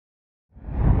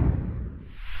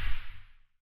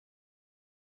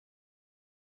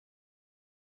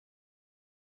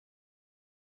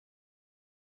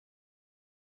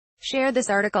Share this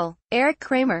article. Eric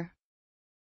Kramer.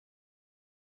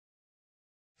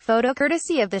 Photo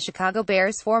courtesy of the Chicago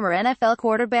Bears. Former NFL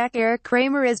quarterback Eric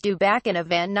Kramer is due back in a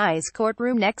Van Nuys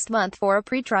courtroom next month for a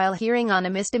pretrial hearing on a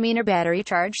misdemeanor battery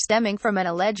charge stemming from an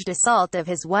alleged assault of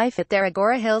his wife at their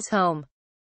Agoura Hills home.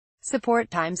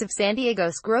 Support Times of San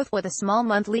Diego's growth with a small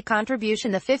monthly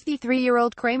contribution. The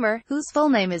 53-year-old Kramer, whose full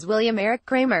name is William Eric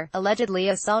Kramer, allegedly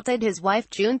assaulted his wife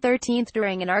June 13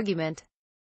 during an argument.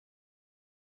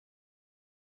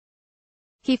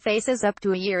 He faces up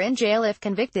to a year in jail if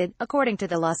convicted, according to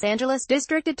the Los Angeles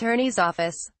District Attorney's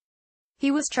Office.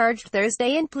 He was charged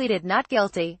Thursday and pleaded not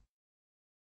guilty.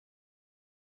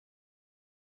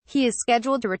 He is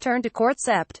scheduled to return to court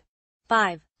Sept.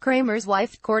 5. Kramer's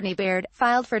wife, Courtney Baird,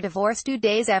 filed for divorce 2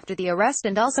 days after the arrest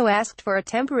and also asked for a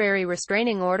temporary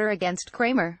restraining order against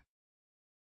Kramer.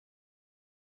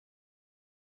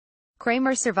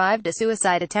 Kramer survived a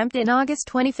suicide attempt in August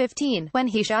 2015, when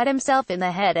he shot himself in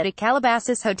the head at a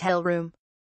Calabasas hotel room.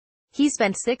 He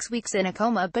spent 6 weeks in a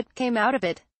coma but came out of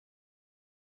it.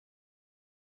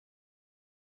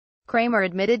 Kramer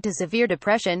admitted to severe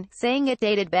depression, saying it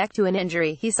dated back to an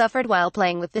injury he suffered while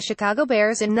playing with the Chicago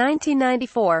Bears in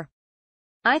 1994.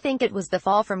 "I think it was the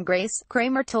fall from grace,"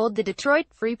 Kramer told the Detroit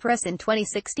Free Press in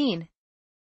 2016.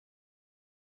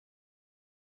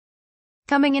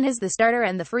 "Coming in as the starter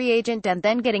and the free agent and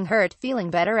then getting hurt, feeling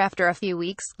better after a few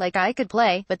weeks, like I could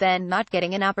play, but then not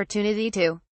getting an opportunity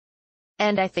to.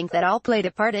 And I think that all played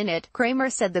a part in it." Kramer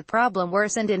said the problem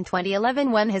worsened in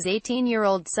 2011 when his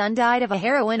 18-year-old son died of a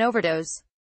heroin overdose.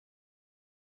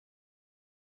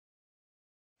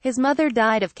 His mother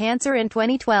died of cancer in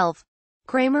 2012.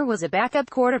 Kramer was a backup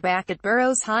quarterback at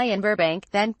Burroughs High in Burbank,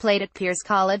 then played at Pierce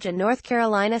College and North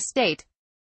Carolina State.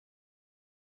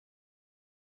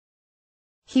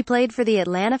 He played for the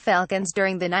Atlanta Falcons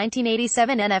during the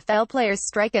 1987 NFL players'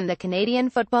 strike and the Canadian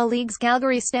Football League's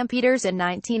Calgary Stampeders in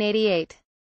 1988.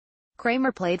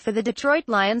 Kramer played for the Detroit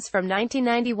Lions from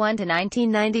 1991 to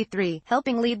 1993,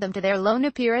 helping lead them to their lone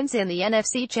appearance in the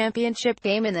NFC Championship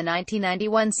game in the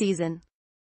 1991 season.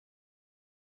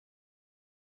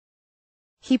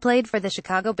 He played for the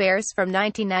Chicago Bears from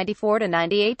 1994 to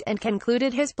 98 and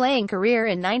concluded his playing career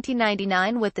in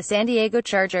 1999 with the San Diego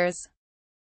Chargers.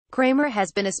 Kramer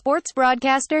has been a sports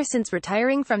broadcaster since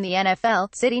retiring from the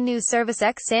NFL. City News Service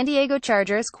San Diego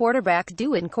Chargers quarterback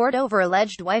due in court over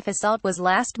alleged wife assault was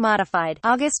last modified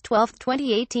August 12,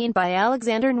 2018 by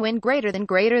Alexander Nguyen.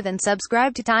 Greater than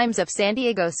subscribe to Times of San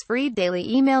Diego's free daily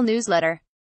email newsletter.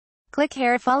 Click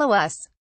here, follow us.